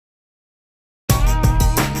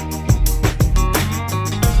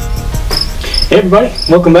Hey everybody,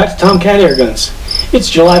 welcome back to Tomcat Air Guns. It's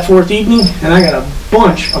July 4th evening and I got a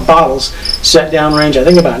bunch of bottles set down range, I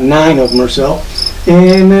think about 9 of them or so.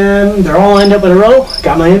 And they're all lined up in a row.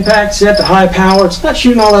 Got my impact set to high power. It's not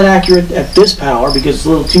shooting all that accurate at this power because it's a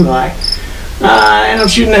little too high. And I'm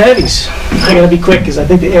shooting the heavies. I gotta be quick because I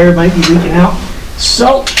think the air might be leaking out.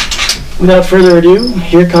 So, without further ado,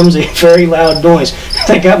 here comes a very loud noise.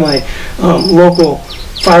 I got my local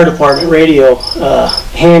fire department radio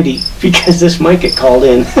handy because this might get called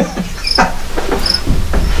in.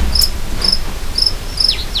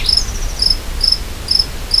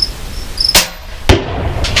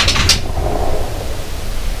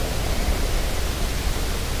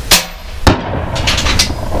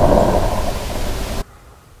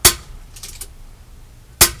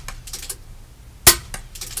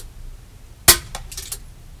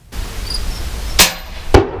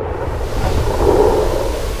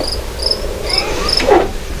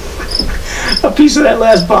 A piece of that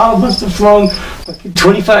last bottle must have flown like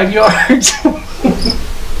 25 yards.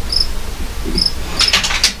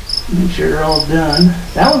 Make sure they're all done.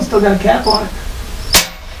 That one's still got a cap on it.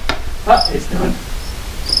 Oh, it's done.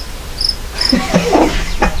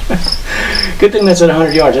 Good thing that's at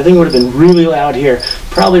 100 yards. I think it would have been really loud here.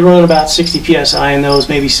 Probably running about 60 psi in those,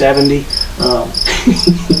 maybe 70. I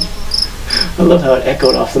love how it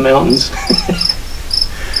echoed off the mountains.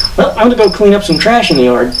 Well, I'm going to go clean up some trash in the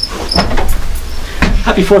yard.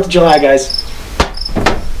 Happy 4th of July, guys.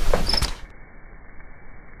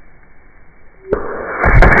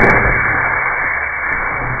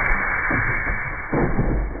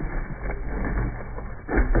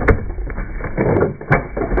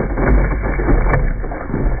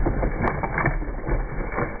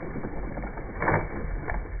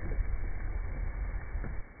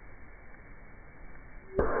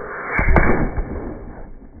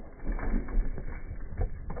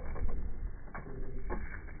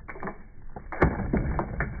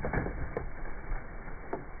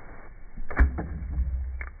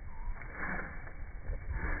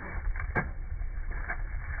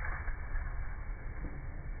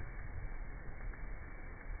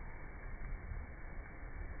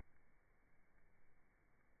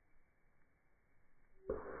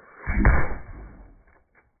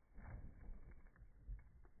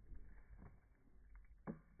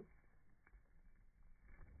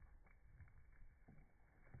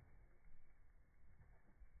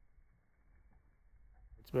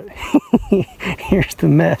 But here's the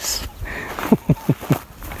mess.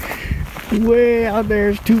 Way out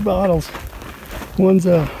there's 2 bottles. One's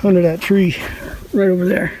under that tree right over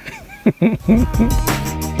there.